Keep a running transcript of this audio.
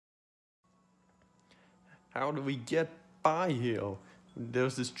How do we get by here?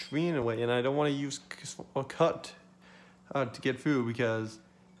 There's this tree in the way, and I don't want to use a cut to get through, because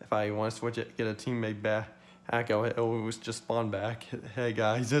if I want to switch it, get a teammate back, it was just spawn back. Hey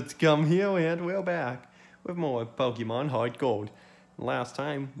guys, let's come here, and we're back with more Pokemon HeartGold. Last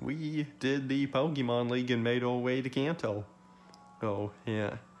time we did the Pokemon League and made our way to Kanto. Oh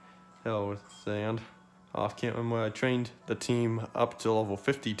yeah, and off camera where I trained the team up to level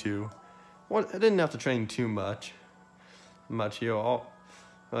 52. Well, I didn't have to train too much here.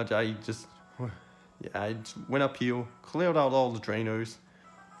 But I just went up here, cleared out all the trainers.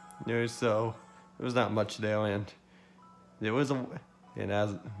 So there was not much there, and there was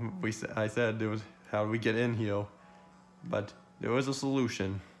as I said, there was how do we get in here? But there was a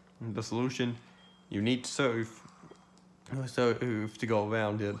solution. The solution, you need to surf to go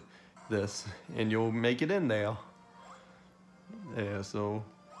around this, and you'll make it in there. So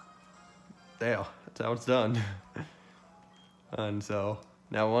there, that's how it's done. And so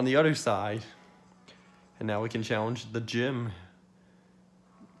now we're on the other side, and now we can challenge the gym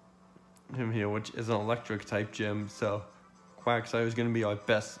here, which is an electric type gym. So Quagsire is going to be our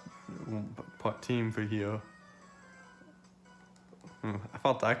best team for here. I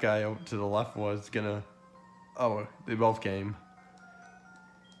thought that guy out to the left was gonna. Oh, they both came.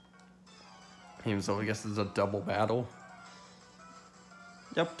 So I guess it's a double battle.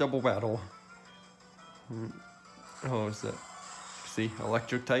 Yep, double battle. Oh, is that? See,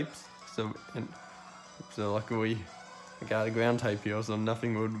 electric types. So luckily, I got a ground type here, so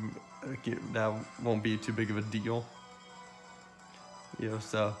nothing would that won't be too big of a deal.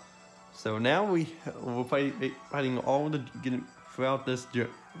 So now we're fighting all the throughout this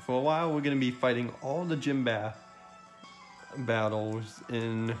for a while. We're gonna be fighting all the gym battles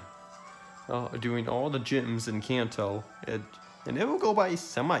in doing all the gyms in Kanto, and it will go by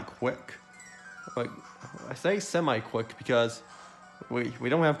semi-quick. Like I say semi-quick because we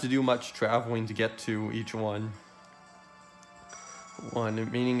don't have to do much traveling to get to each one,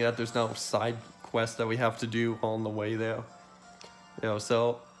 meaning that there's no side quest that we have to do on the way there.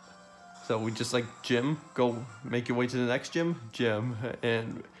 So we just like gym, go make your way to the next gym,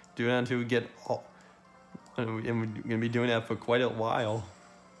 and do that until we get all, and we're gonna be doing that for quite a while.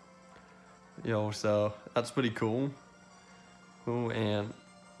 So that's pretty cool. And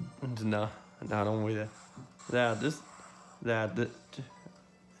not only that,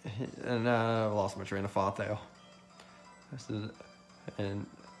 and I lost my train of thought there. And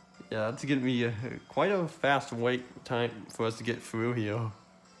yeah, that's gonna be quite a fast wait time for us to get through here.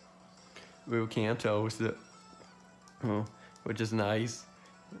 Through Kanto, which is nice,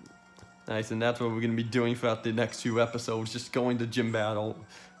 and that's what we're gonna be doing throughout the next few episodes. Just going to gym battle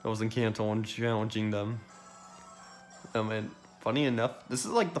those in Kanto and challenging them. And funny enough, this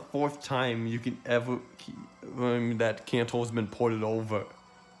is like the 4th time you can ever that Kanto has been ported over.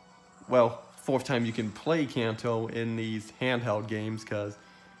 Well, 4th time you can play Kanto in these handheld games,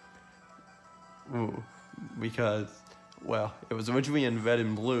 because well, it was originally in Red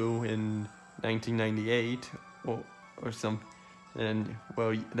and Blue in 1998 or something, and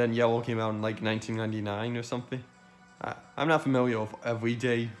well, then Yellow came out in like 1999 or something. I'm not familiar with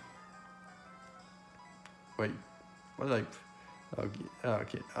everyday. Wait, what did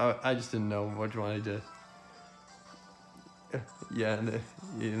okay. I just didn't know which one I did. Yeah,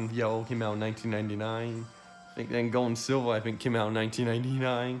 and Yellow came out in 1999. I think then Gold and Silver, I think, came out in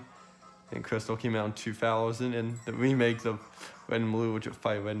 1999. And Crystal came out in 2000. And the remakes of Red and Blue, which are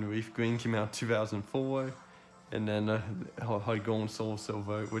Fire Red and Leaf Green, came out in 2004. And then HeartGold and Soul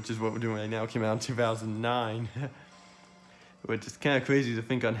Silver, which is what we're doing right now, came out in 2009. Which is kind of crazy to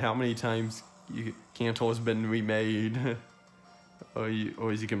think on how many times Kanto has been remade. or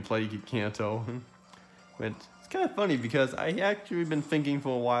you can play Kanto. But it's kind of funny because I actually been thinking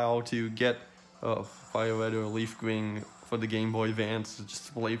for a while to get Fire Red or Leaf Green for the Game Boy Advance to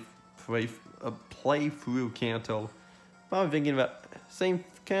just play through Kanto. But I'm thinking about same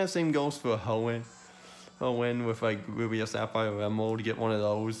goes for Hoenn with like Ruby or Sapphire or Emerald, to get one of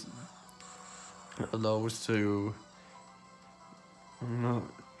those to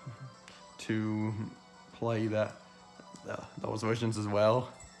play those versions as well.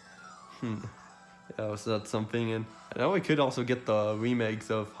 So that's something, and I know we could also get the remakes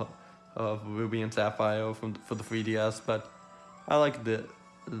of Ruby and Sapphire for the 3DS, but I like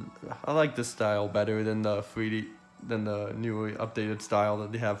this style better than the newly updated style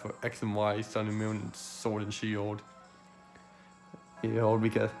that they have for X and Y, Sun and Moon, and Sword and Shield.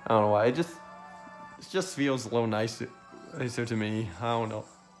 Because I don't know why, it just feels a little nicer to me. I don't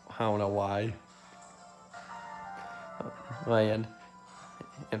know why.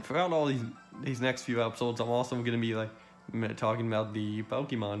 And throughout all these next few episodes, I'm also gonna be like talking about the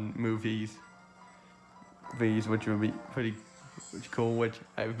Pokemon movies, which would be pretty cool. Which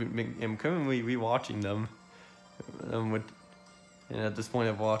I'm currently rewatching them. And at this point,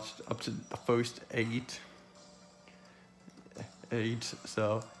 I've watched up to the first eight.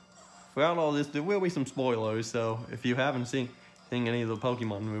 So throughout all this, there will be some spoilers. So if you haven't seen any of the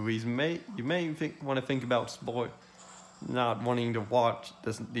Pokemon movies, you may want to think about not wanting to watch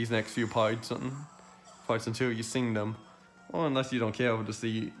these next few parts until you've seen them, or unless you don't care to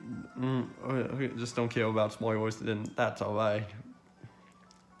see, or just don't care about spoilers, then that's alright.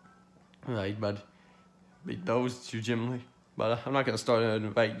 Right, but those two generally. But I'm not gonna start a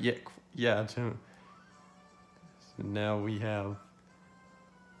debate yet. So now we have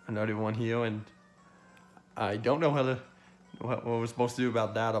another one here, and I don't know what we're supposed to do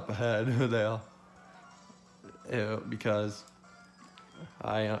about that up ahead there. Because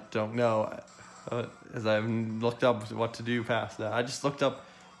I don't know, as I haven't looked up what to do past that. I just looked up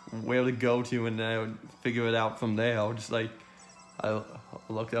where to go to, and I would figure it out from there. Just like I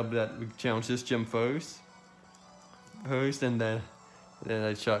looked up that we challenge this gym first, and then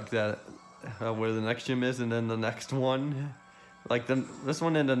I checked that where the next gym is, and then the next one, like this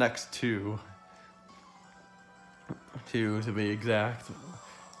one and the next two to be exact.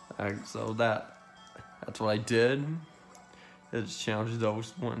 So that's what I did. I just challenged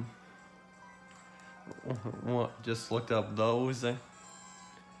those one. Just looked up those. That's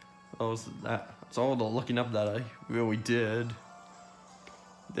all the looking up that I really did.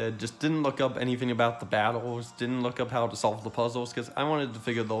 That just didn't look up anything about the battles. Didn't look up how to solve the puzzles, because I wanted to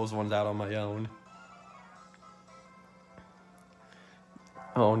figure those ones out on my own.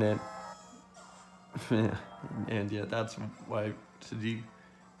 Oh, and then, and yeah, that's why to do.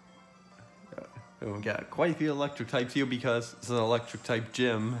 We got quite a few electric types here because it's an electric type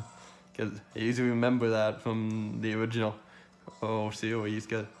gym. Because I usually remember that from the original series.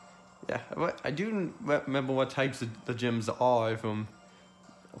 Cause yeah, I do remember what types of the gyms are from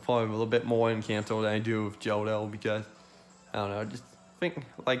probably a little bit more in Kanto than I do with Johto, because I don't know. I just think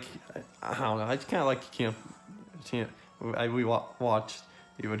like I don't know. I just kind of like we watched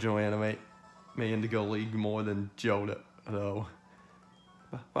the original anime Indigo League more than Johto though.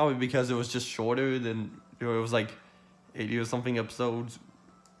 Probably because it was just shorter than, it was like 80 or something episodes.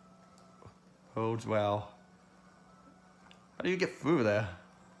 Wow. How do you get through there?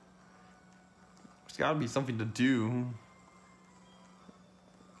 There's gotta be something to do.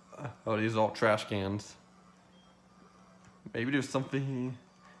 Oh, these are all trash cans. Maybe there's something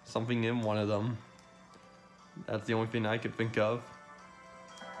in one of them. That's the only thing I could think of.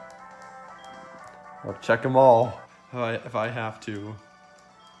 I'll check them all if I have to.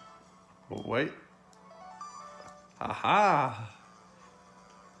 Oh, wait. Aha!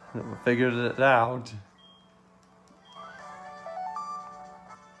 I figured it out.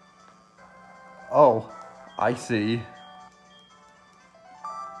 Oh, I see.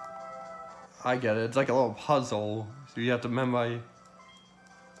 I get it. It's like a little puzzle. So you have to memorize.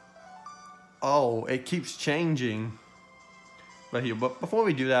 Oh, it keeps changing. But before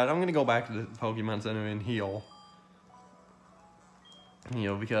we do that, I'm gonna go back to the Pokemon Center and heal.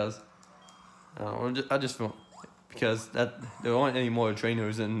 Because I just feel because there aren't any more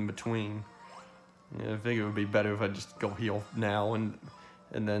trainers in between. I figure it would be better if I just go heal now and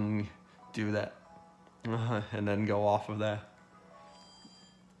then do that, and then go off of that.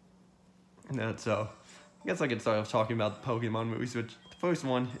 So I guess I could start off talking about the Pokemon movies, which the first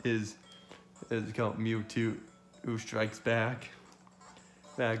one is called Mewtwo Who Strikes Back.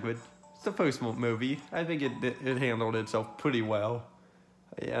 But it's the first movie. I think it handled itself pretty well.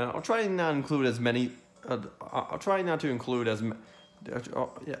 Yeah, I'll try not to include as many. I'll try not to include as.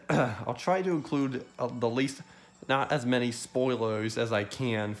 I'll try to include the least, not as many spoilers as I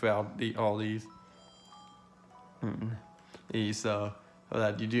can throughout all these. So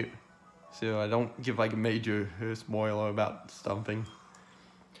that you do, so I don't give like a major spoiler about something.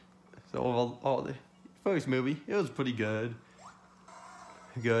 So all the first movie, it was pretty good.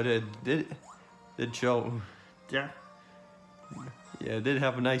 It did show. Yeah, it did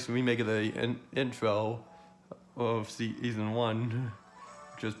have a nice remake of the intro of season 1,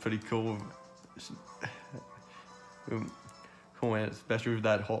 which was pretty cool. Especially with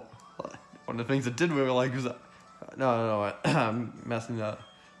that whole. One of the things I did really like was that. No, I'm messing up.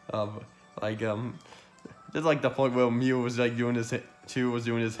 Just like the point where Mew was like doing his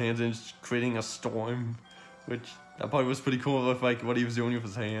hands and just creating a storm, which that part was pretty cool with like what he was doing with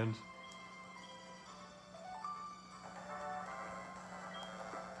his hands.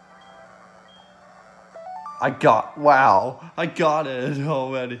 Wow, I got it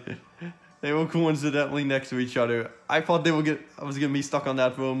already. They were coincidentally next to each other. I thought I was gonna be stuck on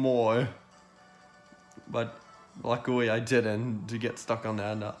that for more. But luckily I didn't to get stuck on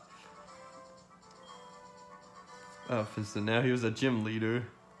that. So now he was a gym leader.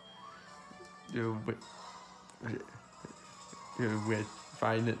 If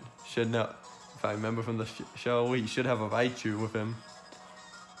I should know, if I remember from the show, he should have a Raichu with him.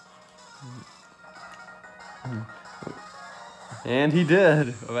 And he did.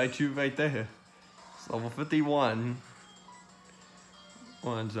 A Raichu right there. It's level 51.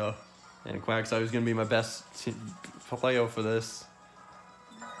 And Quagsire is gonna be my best player for this.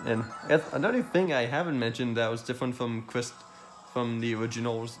 And another thing I haven't mentioned that was different from the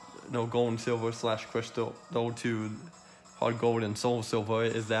originals, Gold and Silver / Crystal, to HeartGold and Soul Silver,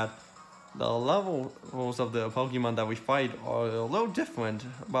 is that the levels of the Pokemon that we fight are a little different.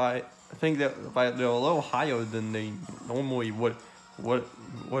 I think that they're a little higher than they normally would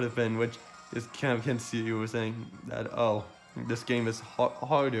have been, which is kind of confusing, saying that this game is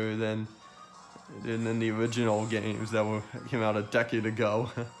harder than the original games that came out a decade ago.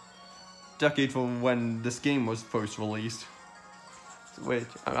 Decade from when this game was first released. Wait,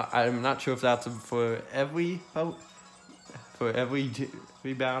 I'm not sure if that's for every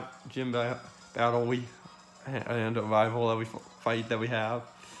gym battle and a rival that we fight that we have,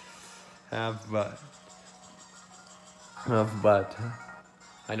 but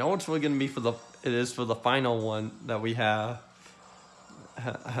I know it's really gonna be it is for the final one that we have,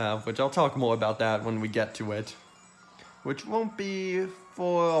 which I'll talk more about that when we get to it, which won't be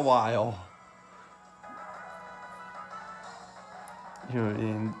for a while. You're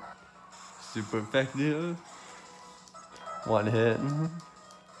in super effective. One hit.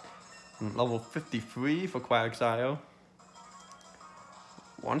 Level 53 for Quagsire.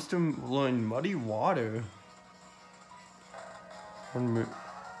 Wants to learn Muddy Water. One move.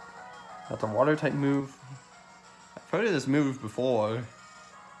 That's a water type move. I've heard of this move before.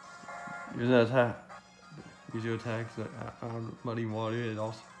 Use an attack. Use your attacks on Muddy Water. It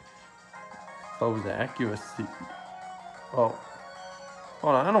also bows accuracy. Oh.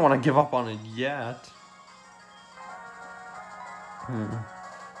 Hold on, I don't want to give up on it yet. I'm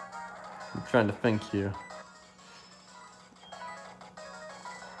trying to think here.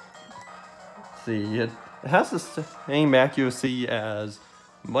 Let's see, it has the same accuracy as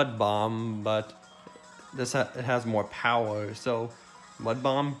Mud Bomb, but it has more power. So, Mud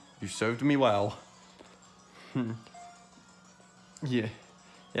Bomb, you served me well. Yeah,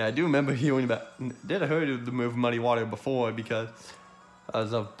 I do remember hearing about. Did I heard of the move Muddy Water before because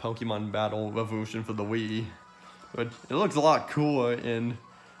as a Pokemon Battle Revolution for the Wii. But it looks a lot cooler in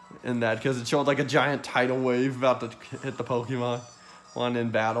that because it showed like a giant tidal wave about to hit the Pokemon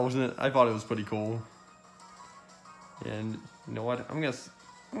in battles, and I thought it was pretty cool. And you know what? I'm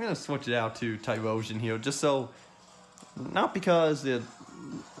gonna switch it out to Tyrosion here, just so not because I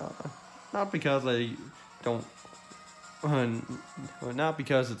don't, not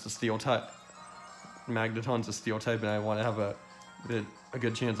because it's a Steel type. Magneton's a Steel type, and I want to have a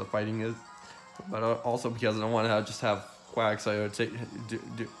good chance of fighting it. But also because I don't want to just have Quagsire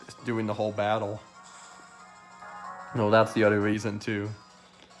doing the whole battle. No, that's the other reason too.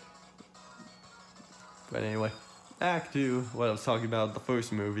 But anyway, back to what I was talking about, the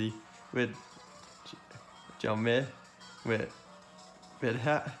first movie with Johto.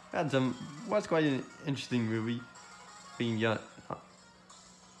 Was quite an interesting movie. Being young.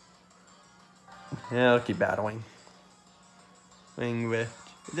 Yeah, I'll keep battling. It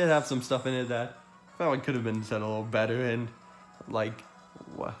did have some stuff in it that I felt like could have been said a little better, and like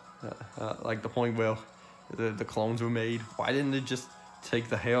the point where the clones were made. Why didn't they just take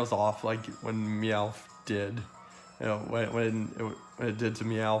the hairs off like when Meowth did? You know, when it did to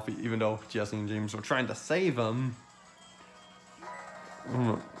Meowth, even though Jesse and James were trying to save him.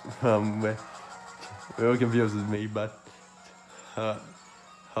 It really confuses me, but I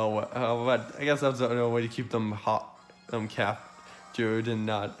guess that's a way to keep them captured and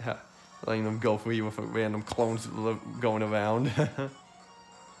not letting them go free with random clones going around.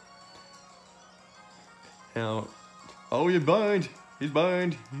 Now, oh, you're burned. He's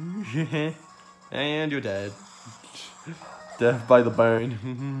burned. And you're dead. Death by the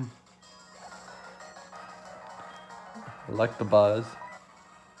burn. I like the buzz.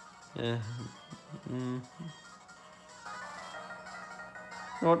 Yeah. You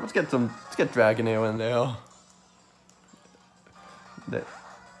know what, let's get Dragonair in there.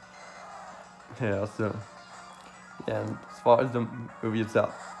 Yeah, so yeah, and as far as the movie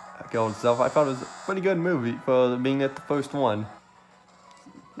itself goes, I thought it was a pretty good movie for being at the first one.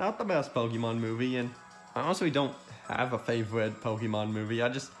 Not the best Pokemon movie, and I honestly don't have a favorite Pokemon movie. I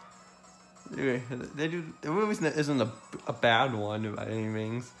just the movie isn't a bad one by any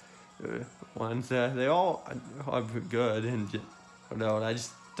means. Ones they all are good, and no, I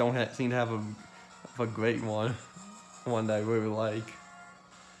just don't seem to have a great one that I really like.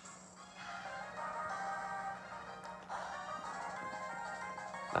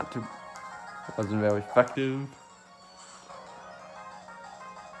 Not too wasn't very effective.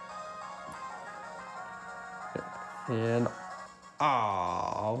 And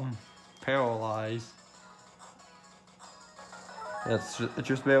paralyzed. That's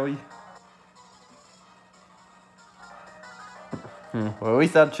just very. Well, at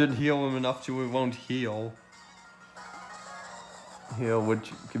least that should heal him enough to it won't heal.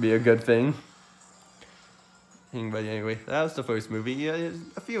 Which could be a good thing. But anyway, that was the first movie. Yeah,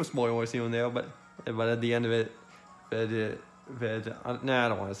 a few spoilers here and there, but at the end of it, nah, I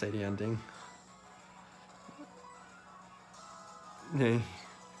don't want to say the ending. But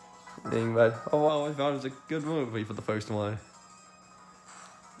well, I thought it was a good movie for the first one.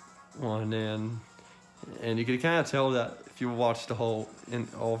 And you could kind of tell that if you watched the whole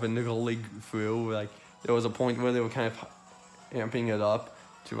all of Nickel League through, like there was a point where they were kind of amping it up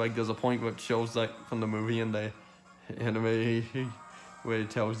to like there's a point where it shows like from the movie and the anime where it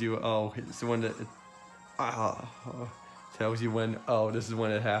tells you it's when it tells you when this is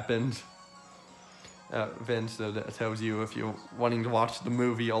when it happened. Then so that tells you if you're wanting to watch the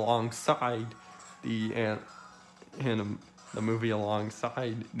movie alongside the movie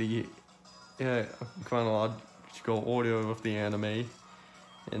alongside the chronological order of the anime,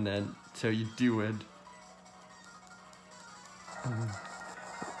 and then so you do it.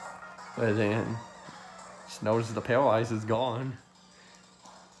 But then just notice the paralyze is gone.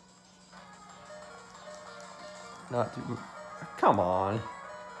 Not too, come on.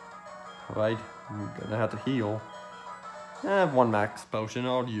 Right, I'm gonna have to heal. I have one max potion,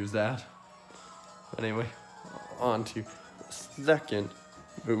 I'll use that. Anyway, on to the second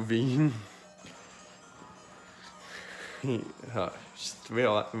movie. Just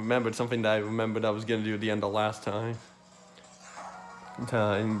remembered something that I remembered I was gonna do at the end of last time.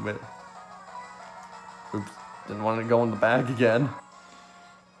 But oops, didn't want to go in the bag again.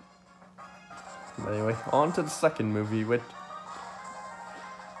 But anyway, on to the second movie, which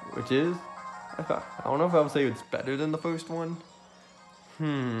is, I don't know if I would say it's better than the first one.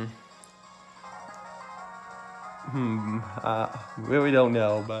 Really don't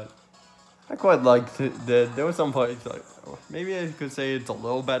know, but I quite liked it. There were some parts, like, maybe I could say it's a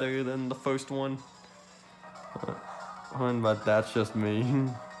little better than the first one. But that's just me.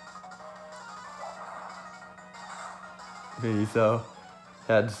 So,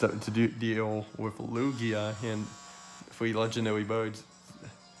 had to deal with Lugia and 3 legendary birds.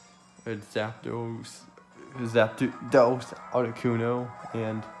 Zapdos, Articuno,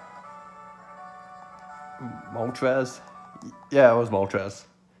 and Moltres. Yeah, it was Moltres.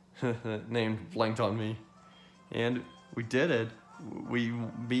 Name blanked on me. And we did it. We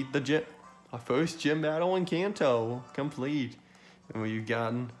beat our first gym battle in Kanto, complete. And we've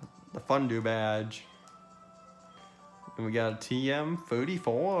gotten the Thunder badge. And we got a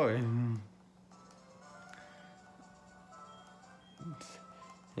TM34.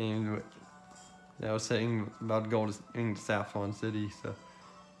 And I was saying about going to Saffron City, so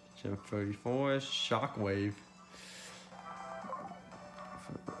Gym 34 is Shockwave.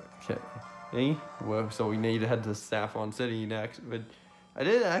 Okay, well, so we need to head to Saffron City next, but I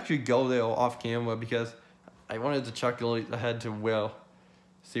didn't actually go there off camera because I wanted to check ahead to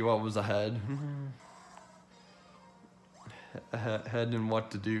see what was ahead. Ahead and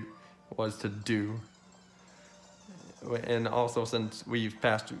what to do. And also, since we've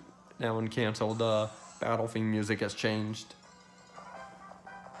passed now and canceled, the battle theme music has changed.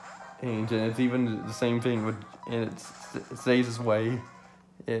 And it's even the same thing and it stays this way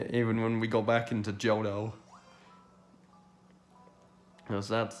even when we go back into Johto. So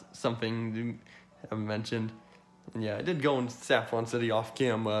that's something I haven't mentioned. And yeah, I did go into Saffron City off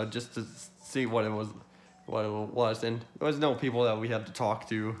camera just to see what it was, and there was no people that we had to talk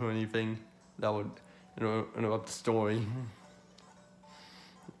to or anything that would interrupt the story.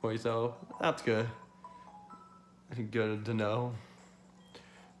 So that's good. Good to know.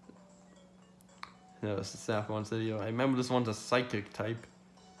 This is Saffron City. I remember this one's a psychic type.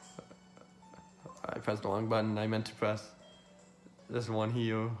 I pressed the wrong button. I meant to press this one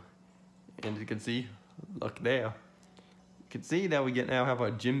here. And you can see, look there. You can see that we now have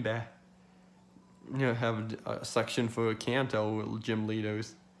a gym have a section for Kanto gym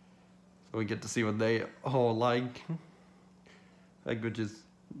leaders. So we get to see what they all like. Which is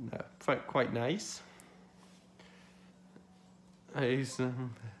quite nice.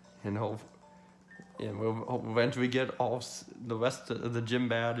 and hope. And we'll eventually get all the rest of the gym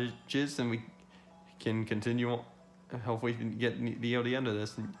badges, and we can continue on. Hopefully, we can get near the end of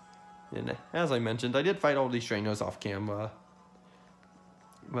this. And as I mentioned, I did fight all these trainers off camera.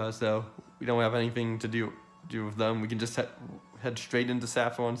 So we don't have anything to do with them. We can just head straight into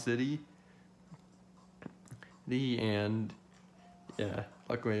Saffron City. And yeah,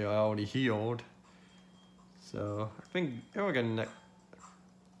 luckily I already healed. So I think we're gonna.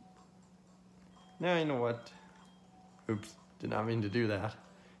 Now you know what? Oops, did not mean to do that.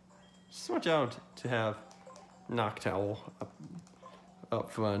 Switch out to have Noctowl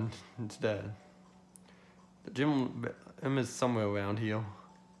up front instead. The gym is somewhere around here.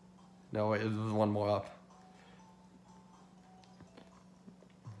 No, wait, there's one more up.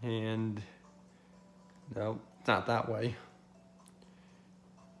 And no, it's not that way.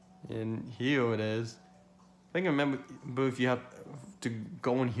 And here it is. I think I remember if you have to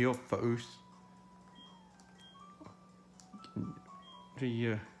go in here first.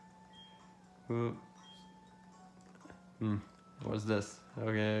 Here. What is this?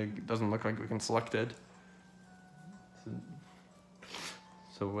 Okay, it doesn't look like we can select it.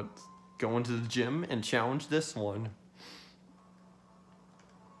 So let's go into the gym and challenge this one.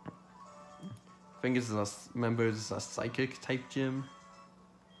 I think it's a psychic type gym.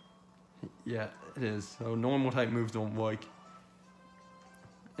 Yeah, it is. So normal type moves don't work.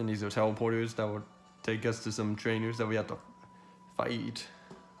 And these are teleporters that will take us to some trainers that we have to fight.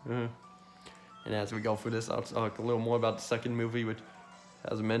 And as we go through this, I'll talk a little more about the second movie, which,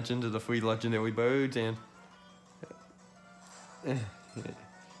 as I mentioned, is the 3 legendary birds, and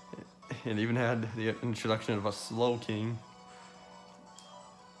even had the introduction of a Slow King,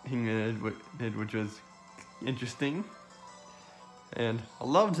 which was interesting. And I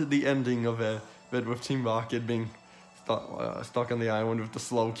loved the ending of it with Team Rocket being stuck on the island with the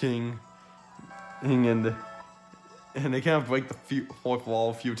Slow King, and they kind of break the fourth wall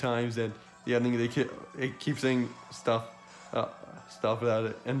a few times, and the ending they keep saying stuff about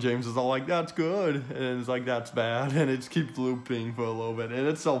it, and James is all like, "That's good," and it's like, "That's bad," and it just keeps looping for a little bit, and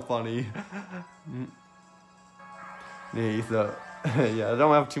it's so funny. Yeah, so yeah, I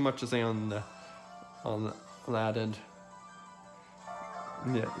don't have too much to say on that end.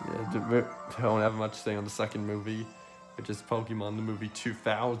 Yeah, I don't have much to say on the second movie, which is Pokemon the movie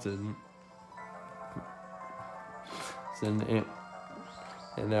 2000.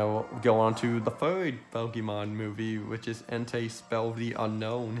 And now we'll go on to the third Pokemon movie, which is Entei Spell the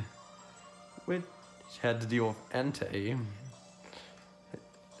Unknown, which had to deal with Entei.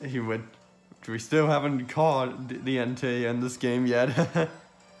 We still haven't caught the Entei in this game yet.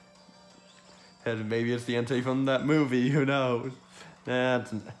 And maybe it's the Entei from that movie, who knows?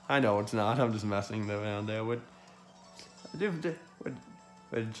 I know it's not, I'm just messing around there. I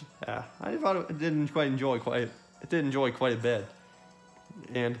thought it did enjoy quite a bit.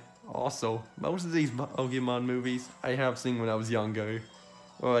 And also, most of these Pokemon movies I have seen when I was younger,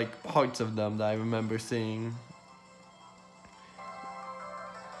 or like parts of them that I remember seeing.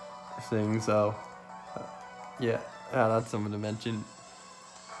 So yeah, that's something to mention.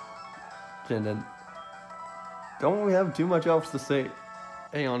 And then, don't we have too much else to say?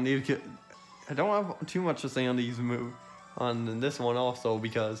 On these, I don't have too much to say on these on this one also,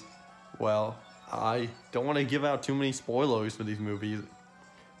 because, well, I don't want to give out too many spoilers for these movies.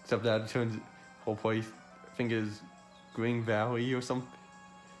 Except that it turns whole place, I think is Green Valley or something.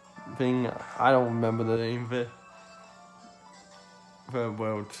 I don't remember the name of it,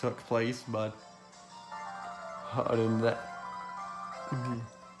 where it took place, but other than that,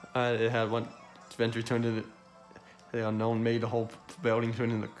 it had one adventure turned into the unknown, made the whole building turn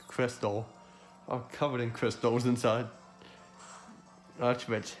into crystal, all covered in crystals inside.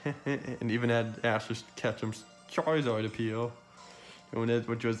 And even had Ash's Ketchum's Charizard appear.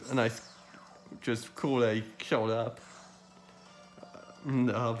 Which was cool that he showed up. And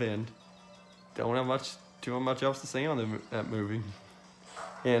don't have too much else to say on that movie.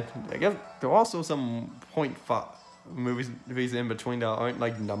 And I guess there are also some .5 movies in between that aren't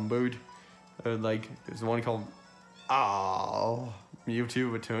like numbered. Like there's one called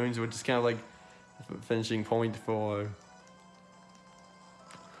Mewtwo Returns, which is kind of like a finishing point for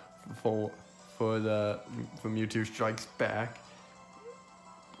Mewtwo Strikes Back.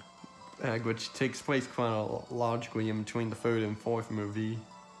 Which takes place chronologically in between the third and fourth movie.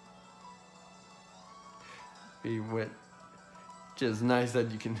 Which is nice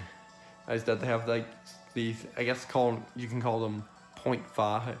that they have like these, I guess you can call them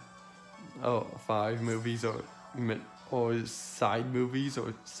 .5 movies or side movies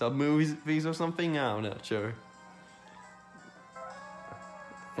or sub movies or something. I'm not sure.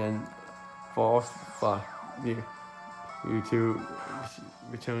 and for you two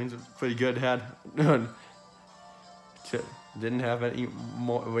returns pretty good. Had didn't have any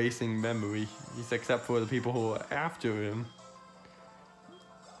more racing memory, except for the people who were after him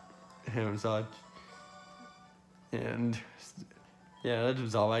and such. And yeah, that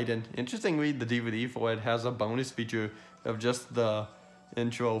was alright. And interestingly, the DVD for it has a bonus feature of just the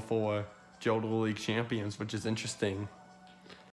intro for Johto League Champions, which is interesting.